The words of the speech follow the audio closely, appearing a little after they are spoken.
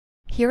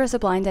Here is a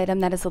blind item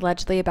that is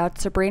allegedly about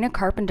Sabrina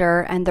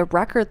Carpenter and the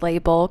record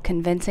label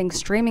convincing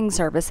streaming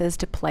services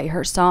to play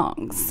her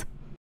songs.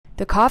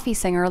 The coffee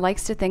singer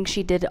likes to think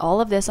she did all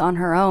of this on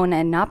her own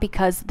and not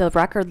because the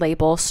record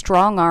label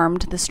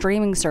strong-armed the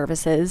streaming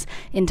services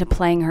into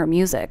playing her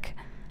music.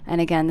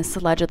 And again, this is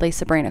allegedly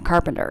Sabrina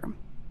Carpenter.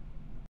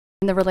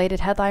 And the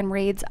related headline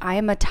reads, "I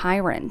am a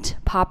tyrant.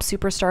 Pop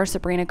superstar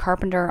Sabrina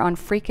Carpenter on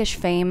freakish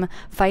fame,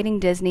 fighting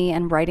Disney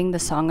and writing the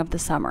song of the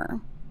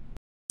summer."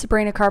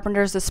 Sabrina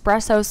Carpenter's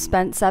Espresso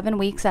spent 7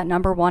 weeks at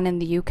 #1 in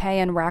the UK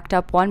and racked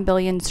up 1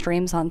 billion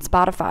streams on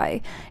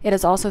Spotify. It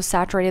has also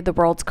saturated the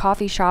world's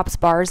coffee shops,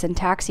 bars, and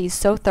taxis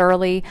so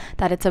thoroughly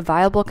that it's a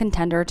viable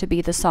contender to be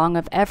the song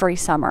of every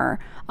summer,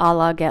 a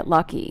la Get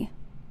Lucky.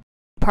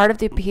 Part of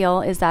the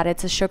appeal is that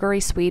it's a sugary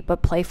sweet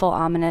but playful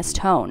ominous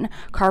tone,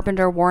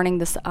 Carpenter warning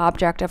this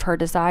object of her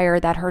desire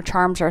that her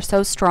charms are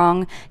so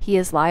strong he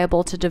is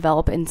liable to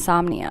develop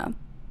insomnia.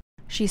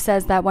 She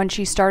says that when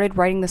she started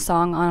writing the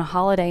song on a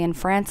holiday in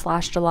France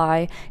last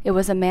July, it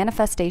was a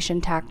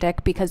manifestation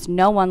tactic because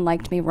no one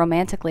liked me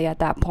romantically at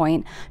that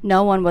point.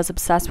 No one was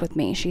obsessed with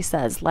me, she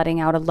says, letting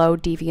out a low,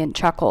 deviant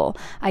chuckle.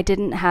 I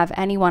didn't have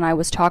anyone I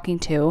was talking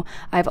to.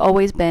 I've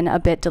always been a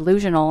bit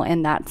delusional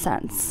in that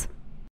sense.